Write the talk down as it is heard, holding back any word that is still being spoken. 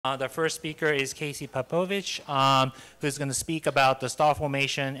The first speaker is Papovich, who's going to speak about the star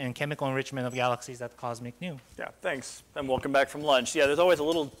formation and chemical enrichment of galaxies at cosmic new. Yeah, thanks, and welcome back from lunch. Yeah, there's always a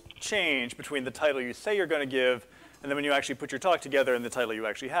little change between the title you say you're going to give and then when you actually put your talk together and the title you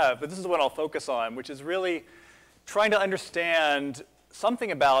actually have. But this is what I'll focus on, which is really trying to understand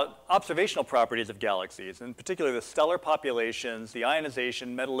something about observational properties of galaxies, and particularly the stellar populations, the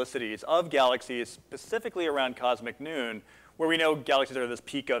ionization, metallicities of galaxies, specifically around cosmic noon, where we know galaxies are this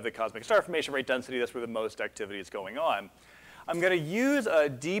peak of the cosmic star formation rate density. That's where the most activity is going on. I'm going to use a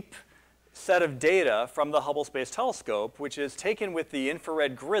deep set of data from the Hubble Space Telescope, which is taken with the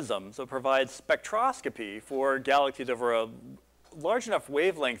infrared GRISM, so it provides spectroscopy for galaxies over a large enough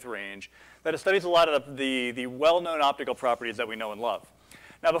wavelength range that it studies a lot of the well-known optical properties that we know and love.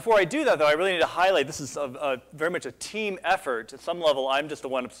 Now, before I do that, though, I really need to highlight this is very much a team effort. At some level, I'm just the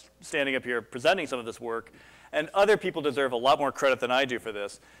one standing up here presenting some of this work, and other people deserve a lot more credit than I do for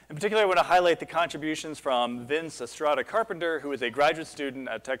this. In particular, I want to highlight the contributions from Vince Estrada Carpenter, who is a graduate student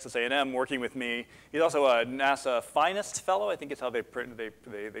at Texas A&M working with me. He's also a NASA Finest Fellow, I think is how they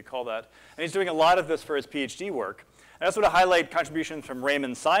call that. And he's doing a lot of this for his PhD work. I also want to highlight contributions from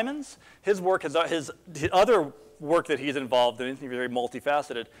Raymond Simons. His work, his other work that he's involved in, he's very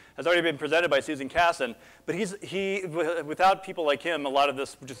multifaceted, has already been presented by Susan Casson. But without people like him, a lot of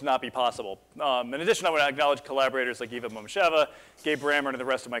this would just not be possible. In addition, I want to acknowledge collaborators like Eva Momsheva, Gabe Brammer, and the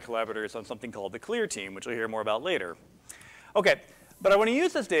rest of my collaborators on something called the CLEAR team, which we'll hear more about later. OK, but I want to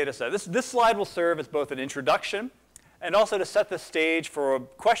use this data set. This slide will serve as both an introduction and also to set the stage for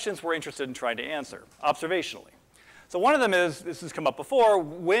questions we're interested in trying to answer observationally. So one of them is, this has come up before,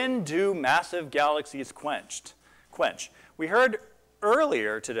 when do massive galaxies quench? We heard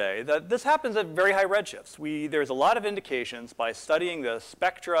earlier today that this happens at very high redshifts. There's a lot of indications by studying the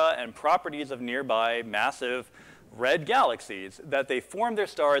spectra and properties of nearby massive red galaxies that they form their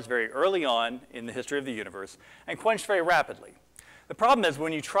stars very early on in the history of the universe and quench very rapidly. The problem is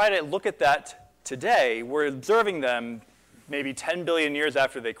when you try to look at that today, we're observing them maybe 10 billion years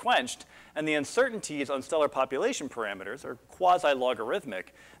after they quenched, and the uncertainties on stellar population parameters are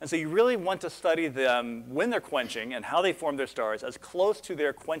quasi-logarithmic. And so you really want to study them when they're quenching and how they form their stars as close to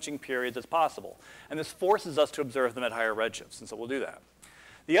their quenching periods as possible. And this forces us to observe them at higher redshifts, and so we'll do that.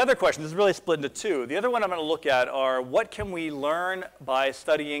 The other question, this is really split into two. The other one I'm going to look at are what can we learn by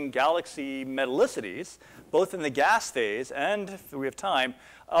studying galaxy metallicities, both in the gas phase and, if we have time,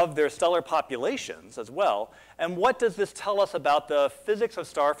 of their stellar populations as well. And what does this tell us about the physics of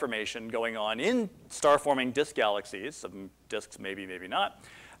star formation going on in star-forming disk galaxies, some disks maybe, maybe not,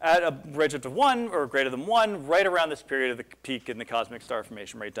 at a redshift of 1 or greater than 1, right around this period of the peak in the cosmic star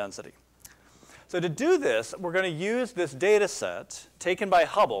formation rate density. So to do this, we're going to use this data set taken by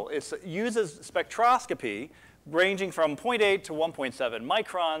Hubble. It uses spectroscopy ranging from 0.8 to 1.7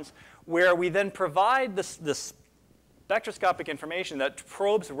 microns, where we then provide this spectroscopic information that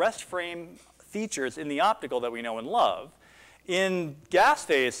probes rest frame features in the optical that we know and love. In gas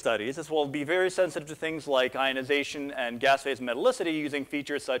phase studies, this will be very sensitive to things like ionization and gas phase metallicity using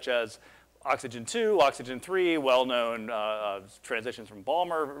features such as oxygen 2, oxygen 3, well-known transitions from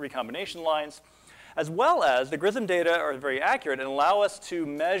Balmer recombination lines, as well as the GRISM data are very accurate and allow us to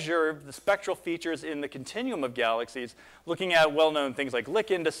measure the spectral features in the continuum of galaxies, looking at well-known things like Lick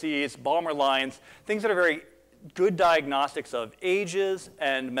indices, Balmer lines, things that are very good diagnostics of ages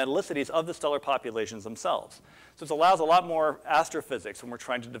and metallicities of the stellar populations themselves. So this allows a lot more astrophysics when we're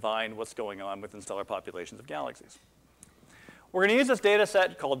trying to divine what's going on within stellar populations of galaxies. We're going to use this data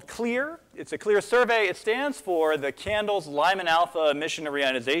set called CLEAR. It's a CLEAR survey. It stands for the Candles Lyman Alpha Emission and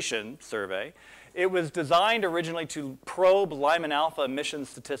Reionization Survey. It was designed originally to probe Lyman Alpha emission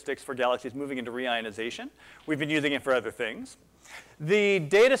statistics for galaxies moving into reionization. We've been using it for other things. The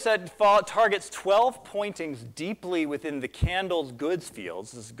data set targets 12 pointings deeply within the Candles goods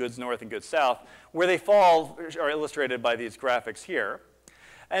fields. This is goods north and goods south. Where they fall are illustrated by these graphics here.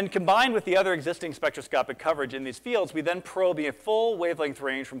 And combined with the other existing spectroscopic coverage in these fields, we then probe a full wavelength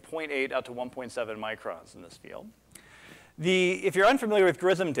range from 0.8 out to 1.7 microns in this field. If you're unfamiliar with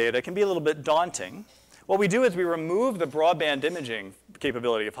GRISM data, it can be a little bit daunting. What we do is we remove the broadband imaging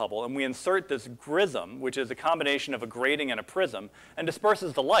capability of Hubble, and we insert this GRISM, which is a combination of a grating and a prism, and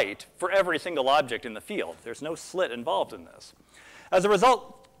disperses the light for every single object in the field. There's no slit involved in this. As a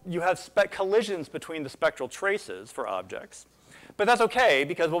result, you have collisions between the spectral traces for objects. But that's OK,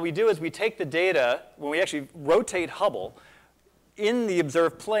 because what we do is we take the data, when we actually rotate Hubble, in the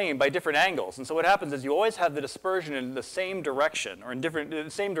observed plane by different angles. And so what happens is you always have the dispersion in the same direction, or in the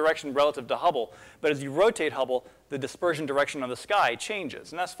same direction relative to Hubble. But as you rotate Hubble, the dispersion direction of the sky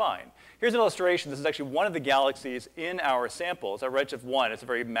changes, and that's fine. Here's an illustration. This is actually one of the galaxies in our sample. It's our redshift 1. It's a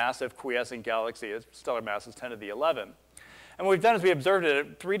very massive quiescent galaxy. Its stellar mass is 10 to the 11. And what we've done is we observed it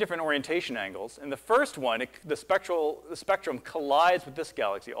at 3 different orientation angles. In the first one, the spectrum collides with this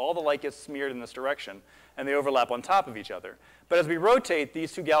galaxy. All the light gets smeared in this direction, and they overlap on top of each other. But as we rotate,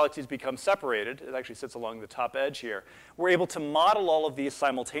 these 2 galaxies become separated. It actually sits along the top edge here. We're able to model all of these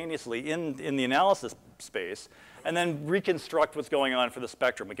simultaneously in the analysis space, and then reconstruct what's going on for the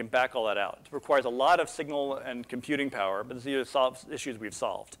spectrum. We can back all that out. It requires a lot of signal and computing power, but these are issues we've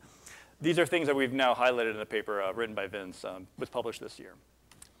solved. These are things that we've now highlighted in a paper written by Vince, was published this year.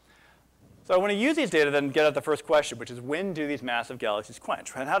 So I want to use these data then get at the first question, which is when do these massive galaxies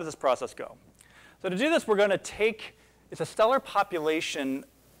quench? And how does this process go? So to do this, we're going to take, it's a stellar population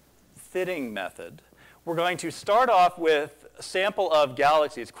fitting method. We're going to start off with a sample of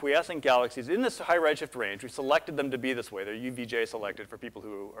galaxies, quiescent galaxies, in this high redshift range. We selected them to be this way. They're UVJ selected for people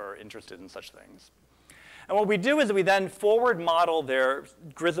who are interested in such things. And what we do is we then forward model their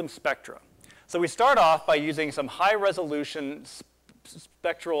GRISM spectra. So we start off by using some high resolution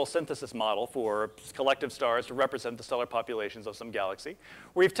spectral synthesis model for collective stars to represent the stellar populations of some galaxy.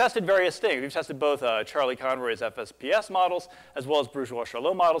 We've tested various things. We've tested both Charlie Conroy's FSPS models as well as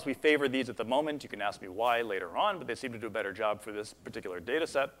Bourgeois-Charlot models. We favor these at the moment. You can ask me why later on, but they seem to do a better job for this particular data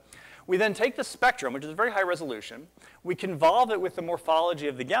set. We then take the spectrum, which is very high resolution. We convolve it with the morphology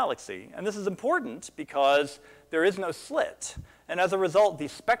of the galaxy. And this is important because there is no slit. And as a result, the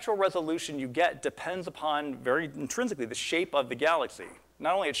spectral resolution you get depends upon, very intrinsically, the shape of the galaxy.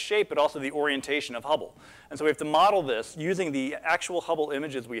 Not only its shape, but also the orientation of Hubble. And so we have to model this using the actual Hubble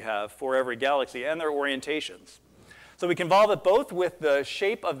images we have for every galaxy and their orientations. So we convolve it both with the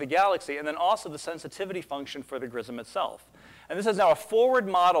shape of the galaxy and then also the sensitivity function for the GRISM itself. And this is now a forward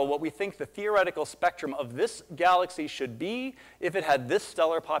model, what we think the theoretical spectrum of this galaxy should be if it had this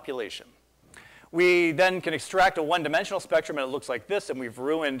stellar population. We then can extract a one-dimensional spectrum, and it looks like this, and we've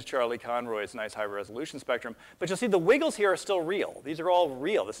ruined Charlie Conroy's nice high-resolution spectrum. But you'll see the wiggles here are still real. These are all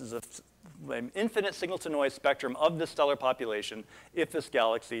real. This is an infinite signal-to-noise spectrum of the stellar population if this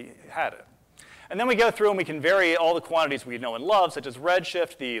galaxy had it. And then we go through and we can vary all the quantities we know and love, such as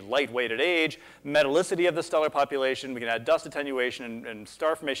redshift, the light-weighted age, metallicity of the stellar population. We can add dust attenuation and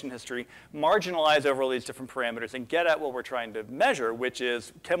star formation history, marginalize over all these different parameters, and get at what we're trying to measure, which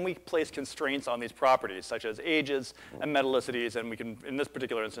is, can we place constraints on these properties, such as ages and metallicities? And we can, in this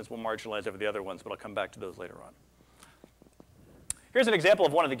particular instance, we'll marginalize over the other ones, but I'll come back to those later on. Here's an example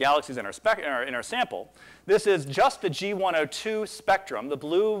of one of the galaxies in our sample. This is just the G102 spectrum. The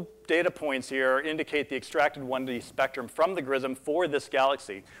blue data points here indicate the extracted 1D spectrum from the GRISM for this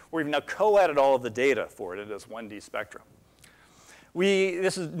galaxy. We've now co-added all of the data for it in this 1D spectrum.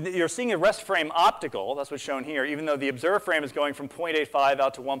 You're seeing a rest frame optical. That's what's shown here, even though the observed frame is going from 0.85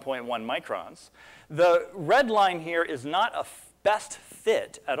 out to 1.1 microns. The red line here is not a best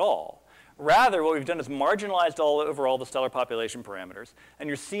fit at all. Rather, what we've done is marginalized over all the stellar population parameters, and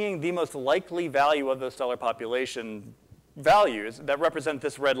you're seeing the most likely value of those stellar population values that represent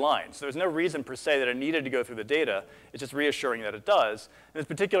this red line. So there's no reason per se that it needed to go through the data. It's just reassuring that it does. In this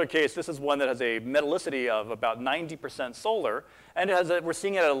particular case, this is one that has a metallicity of about 90% solar, and we're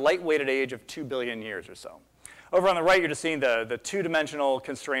seeing it at a light-weighted age of 2 billion years or so. Over on the right, you're just seeing the two-dimensional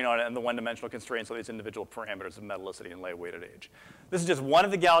constraint on it and the one-dimensional constraints on these individual parameters of metallicity and light-weighted age. This is just one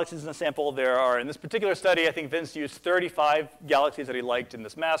of the galaxies in the sample. There are, in this particular study, I think Vince used 35 galaxies that he liked in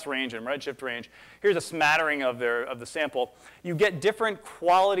this mass range and redshift range. Here's a smattering of the sample. You get different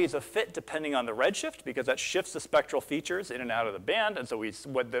qualities of fit depending on the redshift, because that shifts the spectral features in and out of the band. And so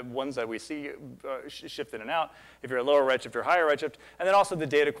the ones that we see shift in and out if you're a lower redshift or higher redshift. And then also the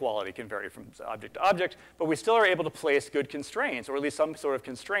data quality can vary from object to object. But we still are able to place good constraints, or at least some sort of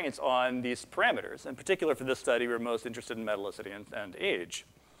constraints on these parameters. In particular, for this study, we're most interested in metallicity and age.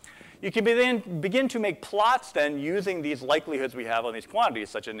 You can begin to make plots then using these likelihoods we have on these quantities,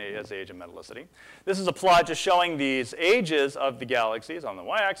 such as age and metallicity. This is a plot just showing these ages of the galaxies on the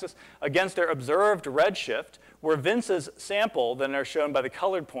y-axis against their observed redshift, where Vince's sample then are shown by the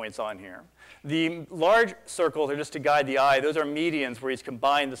colored points on here. The large circles are just to guide the eye. Those are medians where he's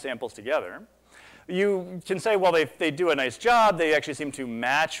combined the samples together. You can say, well, they do a nice job. They actually seem to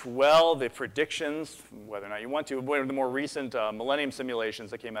match well the predictions, whether or not you want to. One of the more recent Millennium simulations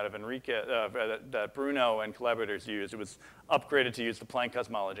that came out of that Bruno and collaborators used, it was upgraded to use the Planck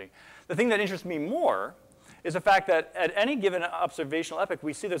cosmology. The thing that interests me more is the fact that at any given observational epoch,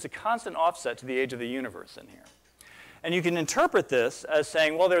 we see there's a constant offset to the age of the universe in here. And you can interpret this as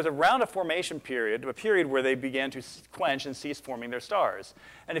saying, well, there's around a formation period, a period where they began to quench and cease forming their stars.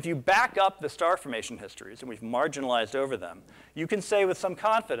 And if you back up the star formation histories, and we've marginalized over them, you can say with some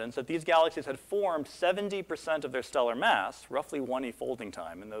confidence that these galaxies had formed 70% of their stellar mass, roughly 1 folding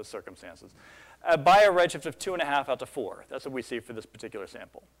time in those circumstances, by a redshift of 2.5 out to 4. That's what we see for this particular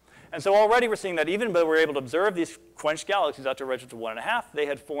sample. And so already we're seeing that even though we're able to observe these quenched galaxies out to a redshift of 1.5, they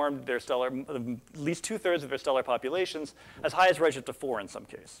had formed their stellar, at least 2/3 of their stellar populations, as high as redshift of 4 in some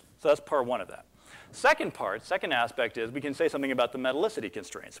case. So that's part one of that. Second aspect is we can say something about the metallicity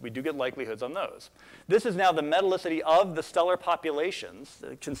constraints. We do get likelihoods on those. This is now the metallicity of the stellar populations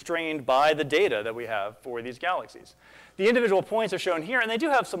constrained by the data that we have for these galaxies. The individual points are shown here, and they do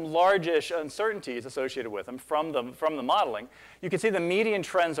have some largish uncertainties associated with them from the modeling. You can see the median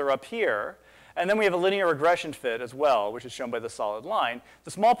trends are up here. And then we have a linear regression fit as well, which is shown by the solid line.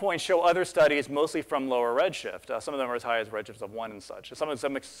 The small points show other studies, mostly from lower redshift. Some of them are as high as redshifts of 1 and such.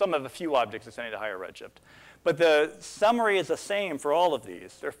 Some of a few objects extending to higher redshift. But the summary is the same for all of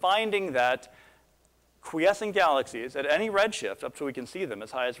these. They're finding that quiescent galaxies at any redshift, up to we can see them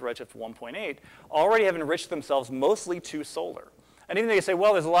as high as redshift 1.8, already have enriched themselves mostly to solar. And even though you say,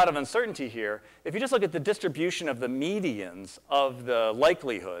 well, there's a lot of uncertainty here, if you just look at the distribution of the medians of the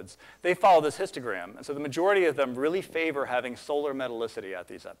likelihoods, they follow this histogram. And so the majority of them really favor having solar metallicity at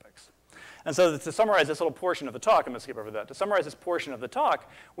these epochs. And so to summarize this little portion of the talk, I'm going to skip over that. To summarize this portion of the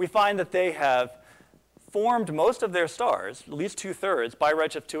talk, we find that they have formed most of their stars, at least 2/3, by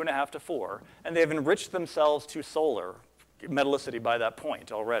redshift 2.5 to 4, and they have enriched themselves to solar metallicity by that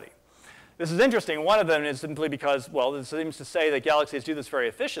point already. This is interesting. One of them is simply because, well, it seems to say that galaxies do this very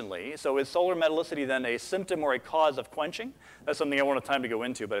efficiently. So is solar metallicity then a symptom or a cause of quenching? That's something I won't have time to go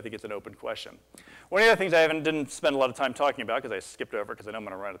into, but I think it's an open question. One of the other things I didn't spend a lot of time talking about, because I skipped over because I know I'm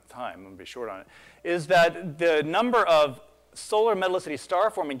going to run out of time, I'm going to be short on it, is that the number of solar metallicity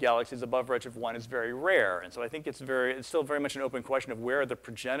star-forming galaxies above redshift 1 is very rare. And so I think it's still very much an open question of where are the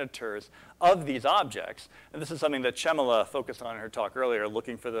progenitors of these objects. And this is something that Chemila focused on in her talk earlier,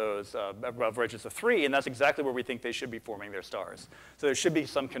 looking for those above redshifts of 3. And that's exactly where we think they should be forming their stars. So there should be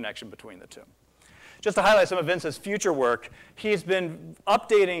some connection between the two. Just to highlight some of Vince's future work, he's been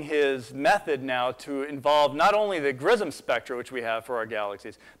updating his method now to involve not only the GRISM spectra, which we have for our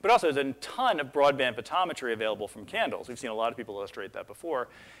galaxies, but also there's a ton of broadband photometry available from candles. We've seen a lot of people illustrate that before.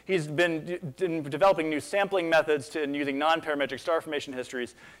 He's been developing new sampling methods and using non-parametric star formation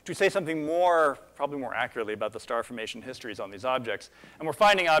histories to say something more, probably more accurately about the star formation histories on these objects. And we're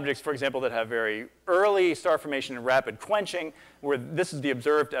finding objects, for example, that have very early star formation and rapid quenching, where this is the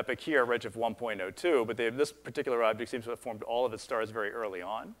observed epoch here, redshift 1.02. But this particular object seems to have formed all of its stars very early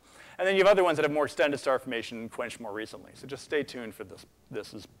on. And then you have other ones that have more extended star formation and quenched more recently. So just stay tuned for this.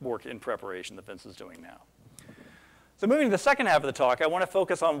 This is work in preparation that Vince is doing now. So moving to the second half of the talk, I want to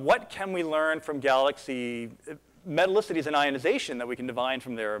focus on what can we learn from galaxy metallicities and ionization that we can divine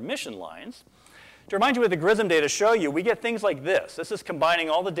from their emission lines. To remind you what the GRISM data show you, we get things like this. This is combining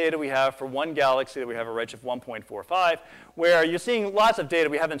all the data we have for one galaxy that we have a redshift 1.45, where you're seeing lots of data.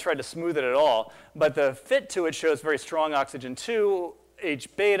 We haven't tried to smooth it at all, but the fit to it shows very strong oxygen 2,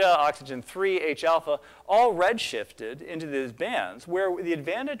 H beta, oxygen 3, H alpha, all redshifted into these bands, where the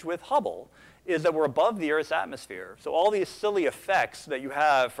advantage with Hubble is that we're above the Earth's atmosphere. So all these silly effects that you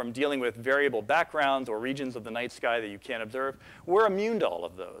have from dealing with variable backgrounds or regions of the night sky that you can't observe, we're immune to all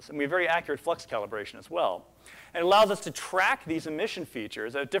of those. And we have very accurate flux calibration as well. And it allows us to track these emission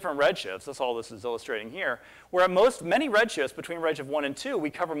features at different redshifts. That's all this is illustrating here. Where at many redshifts between redshift 1 and 2, we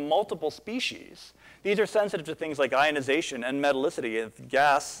cover multiple species. These are sensitive to things like ionization and metallicity of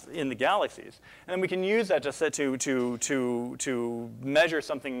gas in the galaxies. And then we can use that to measure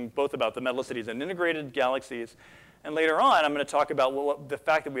something both about the metallicities in integrated galaxies. And later on, I'm going to talk about what the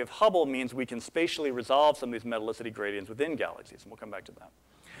fact that we have Hubble means we can spatially resolve some of these metallicity gradients within galaxies. And we'll come back to that.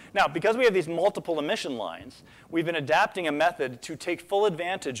 Now, because we have these multiple emission lines, we've been adapting a method to take full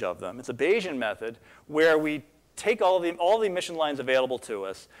advantage of them. It's a Bayesian method where we take all the emission lines available to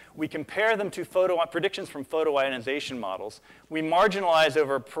us. We compare them to predictions from photoionization models. We marginalize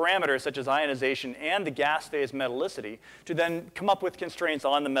over parameters such as ionization and the gas phase metallicity to then come up with constraints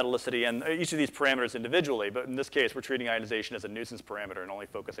on the metallicity and each of these parameters individually. But in this case, we're treating ionization as a nuisance parameter and only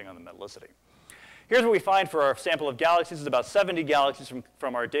focusing on the metallicity. Here's what we find for our sample of galaxies. It's about 70 galaxies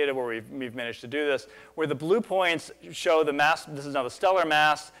from our data where we've managed to do this, where the blue points show the mass. This is now the stellar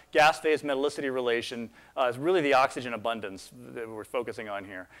mass, gas phase metallicity relation Is really the oxygen abundance that we're focusing on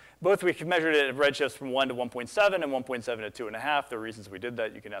here. Both we measured it at redshifts from 1 to 1.7 and 1.7 to 2.5. There are reasons we did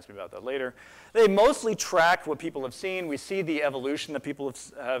that. You can ask me about that later. They mostly track what people have seen. We see the evolution that people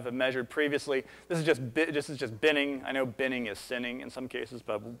have measured previously. This is just binning. I know binning is sinning in some cases,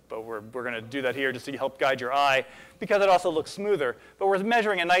 but we're going to do that here just to help guide your eye because it also looks smoother. But we're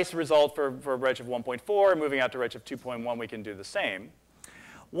measuring a nice result for redshift 1.4. Moving out to redshift 2.1, we can do the same.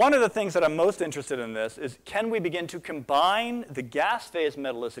 One of the things that I'm most interested in this is, can we begin to combine the gas phase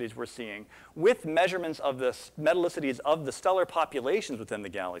metallicities we're seeing with measurements of the metallicities of the stellar populations within the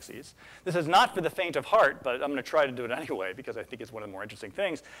galaxies? This is not for the faint of heart, but I'm going to try to do it anyway because I think it's one of the more interesting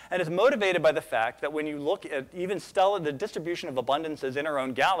things. And it's motivated by the fact that when you look at even the distribution of abundances in our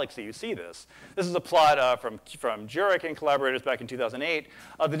own galaxy, you see this. This is a plot from Jurek and collaborators back in 2008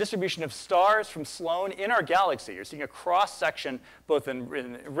 of the distribution of stars from Sloan in our galaxy. You're seeing a cross-section both in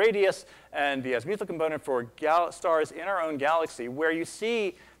radius and the azimuthal component for stars in our own galaxy, where you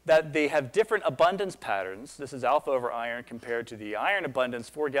see that they have different abundance patterns. This is alpha over iron compared to the iron abundance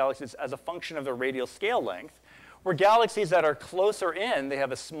for galaxies as a function of their radial scale length. Where galaxies that are closer in, they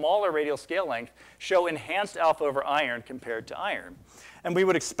have a smaller radial scale length, show enhanced alpha over iron compared to iron. And we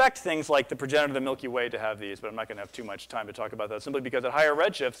would expect things like the progenitor of the Milky Way to have these, but I'm not going to have too much time to talk about that, simply because at higher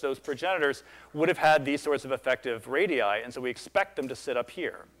redshifts, those progenitors would have had these sorts of effective radii, and so we expect them to sit up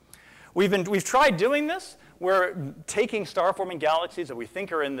here. We've tried doing this. We're taking star-forming galaxies that we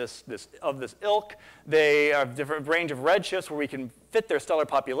think are in this ilk. They have different range of redshifts where we can fit their stellar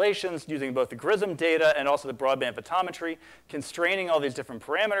populations using both the GRISM data and also the broadband photometry, constraining all these different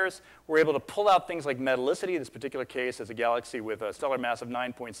parameters. We're able to pull out things like metallicity. This particular case is a galaxy with a stellar mass of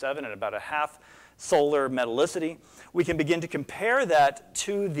 9.7 and about a half solar metallicity. We can begin to compare that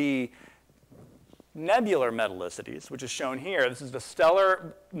to the nebular metallicities, which is shown here. This is the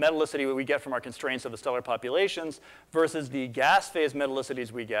stellar metallicity that we get from our constraints of the stellar populations versus the gas phase metallicities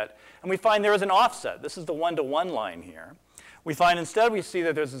we get. And we find there is an offset. This is the 1-to-1 line here. We find instead we see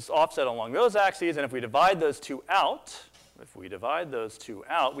that there's this offset along those axes, and if we divide those two out,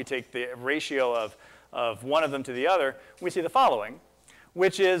 we take the ratio of one of them to the other, we see the following,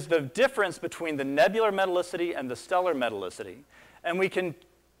 which is the difference between the nebular metallicity and the stellar metallicity. And we can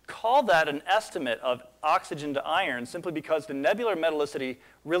call that an estimate of oxygen to iron simply because the nebular metallicity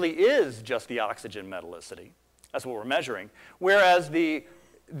really is just the oxygen metallicity. That's what we're measuring. Whereas the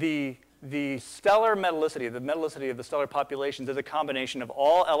stellar metallicity, the metallicity of the stellar populations, is a combination of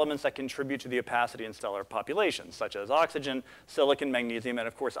all elements that contribute to the opacity in stellar populations, such as oxygen, silicon, magnesium, and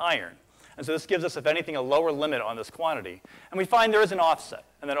of course iron. And so this gives us, if anything, a lower limit on this quantity. And we find there is an offset.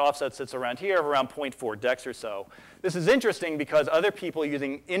 And that offset sits around here, around 0.4 dex or so. This is interesting because other people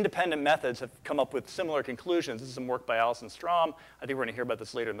using independent methods have come up with similar conclusions. This is some work by Alison Strom. I think we're going to hear about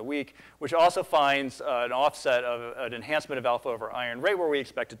this later in the week, which also finds an offset of an enhancement of alpha over iron right where we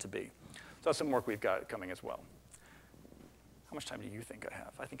expect it to be. So that's some work we've got coming as well. How much time do you think I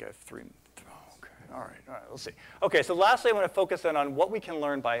have? I think I have 3. All right, let's see. Okay, so lastly, I want to focus in on what we can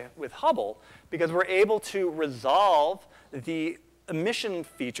learn with Hubble, because we're able to resolve the emission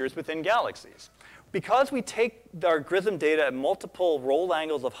features within galaxies. Because we take our GRISM data at multiple roll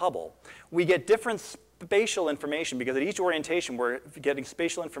angles of Hubble, we get different spatial information, because at each orientation, we're getting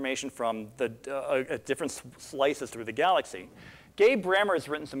spatial information from at different slices through the galaxy. Gabe Brammer has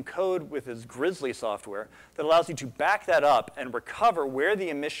written some code with his Grizzly software that allows you to back that up and recover where the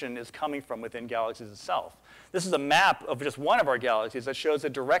emission is coming from within galaxies itself. This is a map of just one of our galaxies that shows a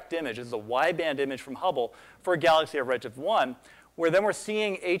direct image. This is a Y-band image from Hubble for a galaxy of redshift 1, where then we're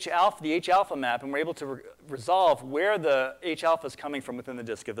seeing the H-alpha map, and we're able to resolve where the H-alpha is coming from within the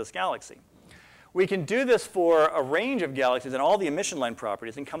disk of this galaxy. We can do this for a range of galaxies and all the emission line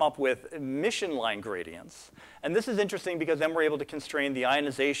properties and come up with emission line gradients. And this is interesting because then we're able to constrain the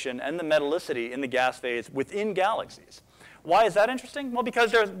ionization and the metallicity in the gas phase within galaxies. Why is that interesting? Well,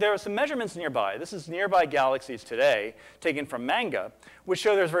 because there are some measurements nearby. This is nearby galaxies today, taken from MANGA, which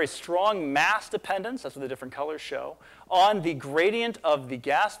show there's very strong mass dependence, that's what the different colors show, on the gradient of the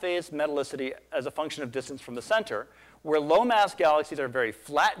gas phase metallicity as a function of distance from the center, where low mass galaxies are very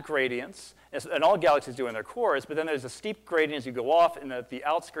flat gradients, and all galaxies do in their cores, but then there's a steep gradient as you go off, and that the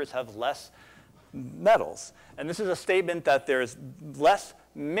outskirts have less metals. And this is a statement that there's less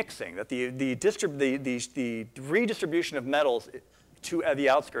mixing, that the redistribution of metals to the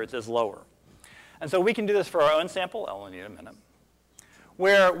outskirts is lower. And so we can do this for our own sample. I'll only need a minute.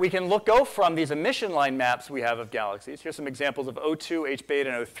 Where we can go from these emission line maps we have of galaxies. Here's some examples of O2, H-beta,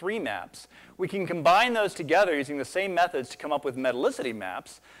 and O3 maps. We can combine those together using the same methods to come up with metallicity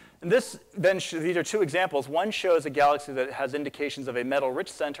maps. And this then, these are two examples. One shows a galaxy that has indications of a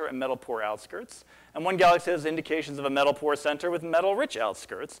metal-rich center and metal-poor outskirts. And one galaxy has indications of a metal-poor center with metal-rich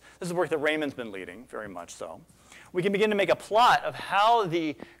outskirts. This is work that Raymond's been leading, very much so. We can begin to make a plot of how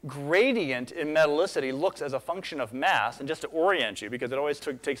the gradient in metallicity looks as a function of mass. And just to orient you, because it always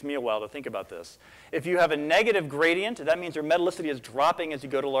takes me a while to think about this, if you have a negative gradient, that means your metallicity is dropping as you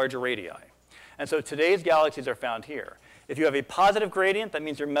go to larger radii. And so today's galaxies are found here. If you have a positive gradient, that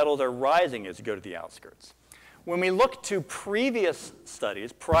means your metals are rising as you go to the outskirts. When we look to previous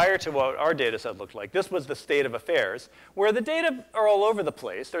studies, prior to what our data set looked like, this was the state of affairs, where the data are all over the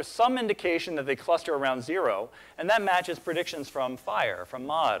place. There's some indication that they cluster around 0, and that matches predictions from Fire, from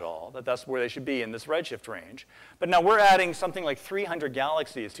Ma et al., that that's where they should be in this redshift range. But now we're adding something like 300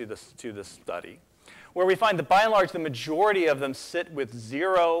 galaxies to this study, where we find that by and large the majority of them sit with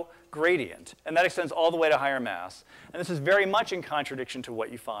 0 gradient, and that extends all the way to higher mass. And this is very much in contradiction to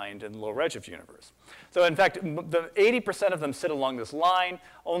what you find in the low redshift universe. So in fact, the 80% of them sit along this line.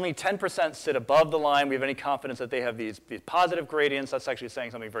 Only 10% sit above the line. We have any confidence that they have these positive gradients. That's actually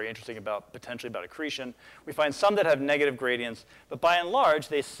saying something very interesting about, potentially about accretion. We find some that have negative gradients, but by and large,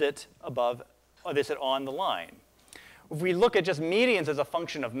 they sit above, or they sit on the line. If we look at just medians as a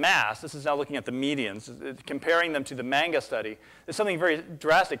function of mass, this is now looking at the medians, comparing them to the MANGA study, there's something very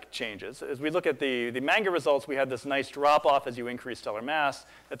drastic changes. As we look at the MANGA results, we had this nice drop-off as you increase stellar mass,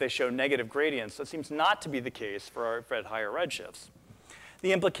 that they show negative gradients. That seems not to be the case for higher redshifts.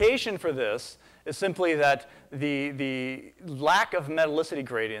 The implication for this is simply that the lack of metallicity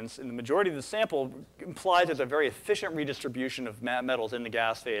gradients in the majority of the sample implies there's a very efficient redistribution of metals in the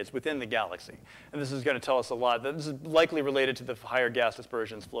gas phase within the galaxy. And this is going to tell us a lot. This is likely related to the higher gas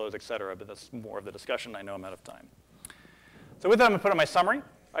dispersions, flows, et cetera, but that's more of the discussion. I know I'm out of time. So with that, I'm going to put on my summary.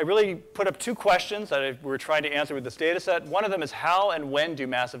 I really put up 2 questions that we're trying to answer with this data set. One of them is how and when do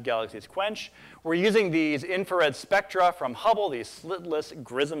massive galaxies quench? We're using these infrared spectra from Hubble, these slitless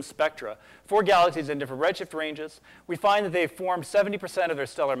GRISM spectra, for galaxies in different redshift ranges. We find that they formed 70% of their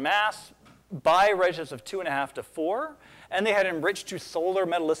stellar mass by redshifts of 2.5 to 4, and they had enriched to solar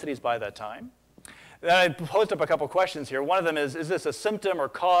metallicities by that time. Then I posed up a couple questions here. One of them is this a symptom or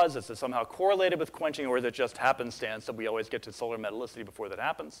cause? Is it somehow correlated with quenching, or is it just happenstance that we always get to solar metallicity before that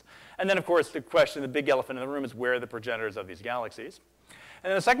happens? And then, of course, the question, the big elephant in the room, is where are the progenitors of these galaxies?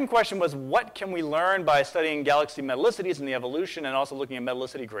 And then the second question was, what can we learn by studying galaxy metallicities in the evolution and also looking at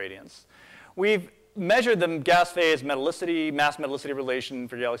metallicity gradients? We've measured the gas phase metallicity, mass metallicity relation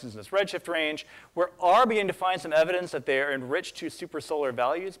for galaxies in this redshift range. We are beginning to find some evidence that they are enriched to supersolar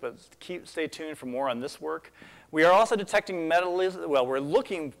values, but stay tuned for more on this work. We are also detecting metallicity, well,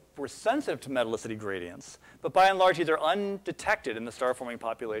 we're sensitive to metallicity gradients, but by and large, these are undetected in the star-forming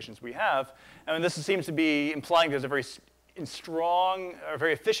populations we have. And this seems to be implying there's a very strong, or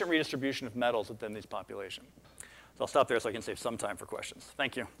very efficient redistribution of metals within these populations. So I'll stop there so I can save some time for questions.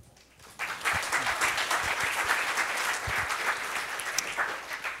 Thank you.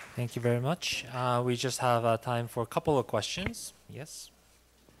 Thank you very much. We just have time for a couple of questions. Yes?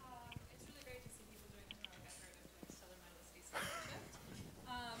 It's really great to see people doing stellar metallicity shift.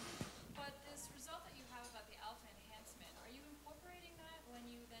 But this result that you have about the alpha enhancement, are you incorporating that when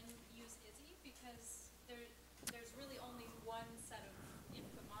you then use ISI? Because there's really only one set of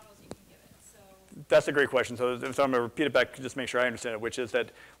input models you can give it. So that's a great question. So I'm going to repeat it back just to make sure I understand it, which is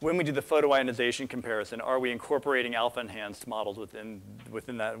that when we do the photoionization comparison, are we incorporating alpha-enhanced models within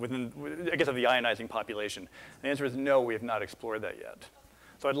I guess, of the ionizing population? And the answer is no, we have not explored that yet.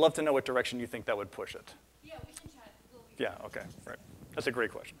 So I'd love to know what direction you think that would push it. yeah, we can chat. Yeah, OK, right. That's a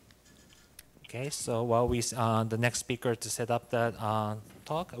great question. Okay, so while we the next speaker to set up that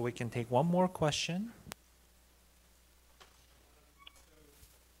talk, we can take one more question.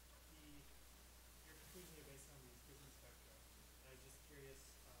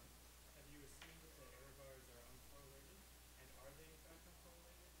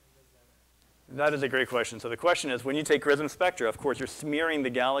 That is a great question. So the question is, when you take GRISM spectra, of course, you're smearing the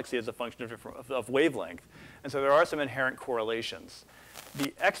galaxy as a function of wavelength. And so there are some inherent correlations.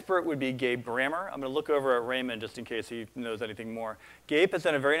 The expert would be Gabe Grammer. I'm going to look over at Raymond just in case he knows anything more. Gabe has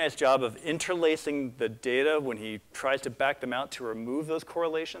done a very nice job of interlacing the data when he tries to back them out to remove those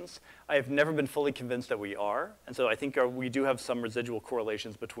correlations. I have never been fully convinced that we are. And so I think we do have some residual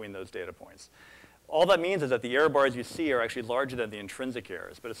correlations between those data points. All that means is that the error bars you see are actually larger than the intrinsic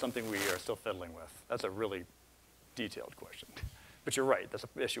errors, but it's something we are still fiddling with. That's a really detailed question. But you're right, that's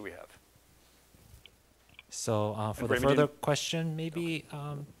an issue we have. So for the further question, maybe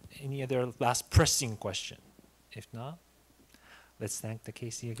any other last pressing question? If not, let's thank the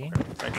KC again. Okay, thank